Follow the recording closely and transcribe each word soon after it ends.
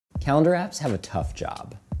Calendar apps have a tough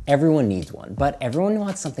job. Everyone needs one, but everyone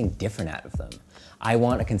wants something different out of them. I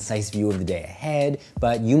want a concise view of the day ahead,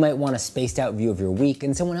 but you might want a spaced out view of your week,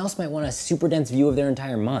 and someone else might want a super dense view of their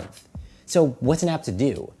entire month. So what's an app to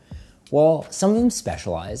do? Well, some of them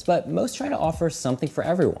specialize, but most try to offer something for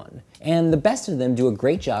everyone. And the best of them do a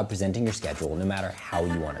great job presenting your schedule no matter how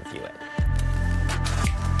you want to view it.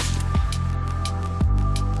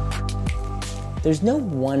 There's no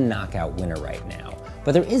one knockout winner right now,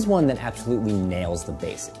 but there is one that absolutely nails the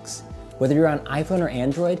basics. Whether you're on iPhone or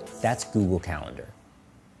Android, that's Google Calendar.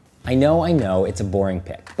 I know, it's a boring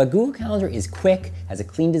pick, but Google Calendar is quick, has a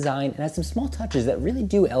clean design, and has some small touches that really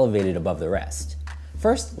do elevate it above the rest.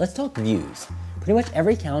 First, let's talk views. Pretty much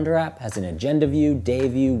every calendar app has an agenda view, day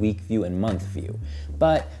view, week view, and month view,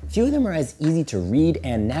 but few of them are as easy to read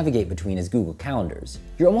and navigate between as Google Calendars.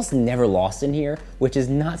 You're almost never lost in here, which is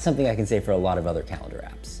not something I can say for a lot of other calendar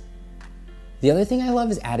apps. The other thing I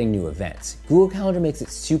love is adding new events. Google Calendar makes it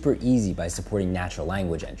super easy by supporting natural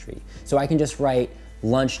language entry, so I can just write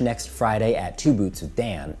lunch next Friday at 2 Boots with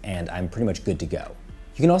Dan, and I'm pretty much good to go.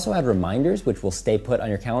 You can also add reminders, which will stay put on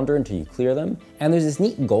your calendar until you clear them. And there's this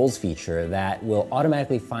neat goals feature that will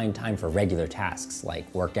automatically find time for regular tasks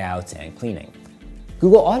like workouts and cleaning.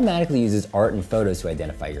 Google automatically uses art and photos to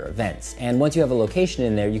identify your events. And once you have a location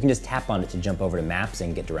in there, you can just tap on it to jump over to Maps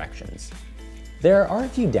and get directions. There are a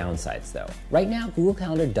few downsides though. Right now, Google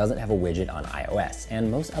Calendar doesn't have a widget on iOS,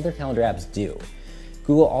 and most other calendar apps do.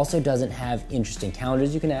 Google also doesn't have interesting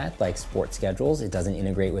calendars you can add, like sports schedules. It doesn't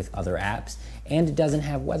integrate with other apps, and it doesn't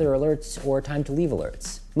have weather alerts or time to leave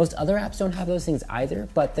alerts. Most other apps don't have those things either,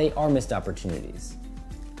 but they are missed opportunities.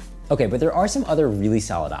 Okay, but there are some other really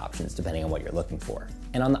solid options depending on what you're looking for.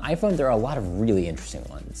 And on the iPhone, there are a lot of really interesting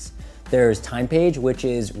ones. There's Time Page, which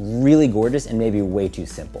is really gorgeous and maybe way too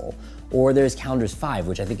simple. Or there's Calendars 5,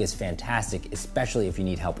 which I think is fantastic, especially if you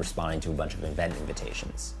need help responding to a bunch of event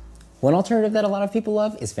invitations. One alternative that a lot of people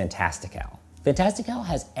love is Fantastical. Fantastical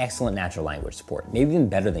has excellent natural language support, maybe even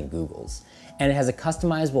better than Google's. And it has a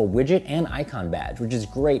customizable widget and icon badge, which is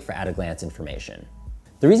great for at-a-glance information.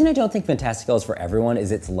 The reason I don't think Fantastical is for everyone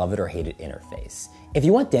is its love it or hate it interface. If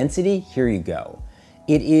you want density, here you go.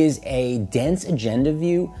 It is a dense agenda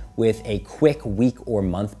view with a quick week or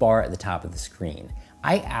month bar at the top of the screen.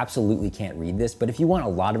 I absolutely can't read this, but if you want a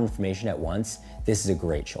lot of information at once, this is a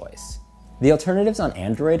great choice. The alternatives on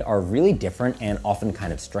Android are really different and often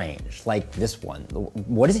kind of strange, like this one.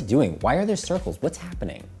 What is it doing? Why are there circles? What's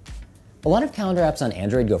happening? A lot of calendar apps on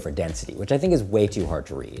Android go for density, which I think is way too hard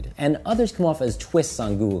to read, and others come off as twists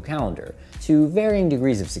on Google Calendar, to varying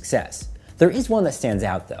degrees of success. There is one that stands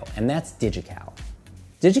out though, and that's Digical.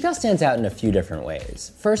 Digical stands out in a few different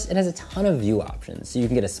ways. First, it has a ton of view options, so you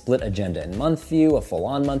can get a split agenda and month view, a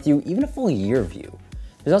full-on month view, even a full year view.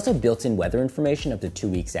 There's also built-in weather information up to 2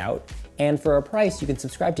 weeks out, and for a price, you can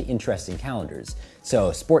subscribe to interesting calendars.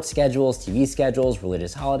 So sports schedules, TV schedules,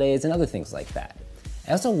 religious holidays, and other things like that.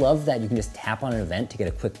 I also love that you can just tap on an event to get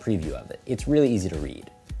a quick preview of it. It's really easy to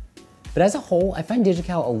read. But as a whole, I find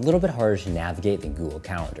Digical a little bit harder to navigate than Google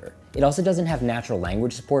Calendar. It also doesn't have natural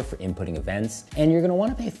language support for inputting events, and you're gonna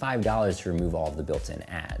wanna pay $5 to remove all of the built-in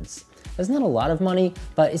ads. That's not a lot of money,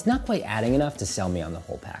 but it's not quite adding enough to sell me on the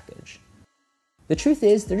whole package. The truth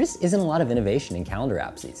is, there just isn't a lot of innovation in calendar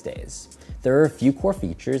apps these days. There are a few core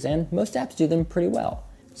features, and most apps do them pretty well.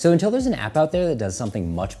 So until there's an app out there that does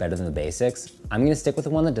something much better than the basics, I'm gonna stick with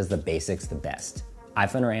the one that does the basics the best.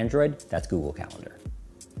 iPhone or Android, that's Google Calendar.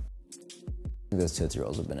 Those Tootsie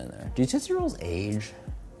Rolls have been in there. Do Tootsie Rolls age?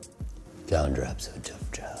 Calendar apps have a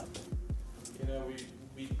tough job. You know,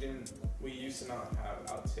 we used to not have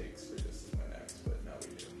outtakes for This Is My Next, but now we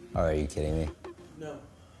do. Oh, are you kidding me? No.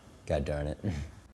 God darn it.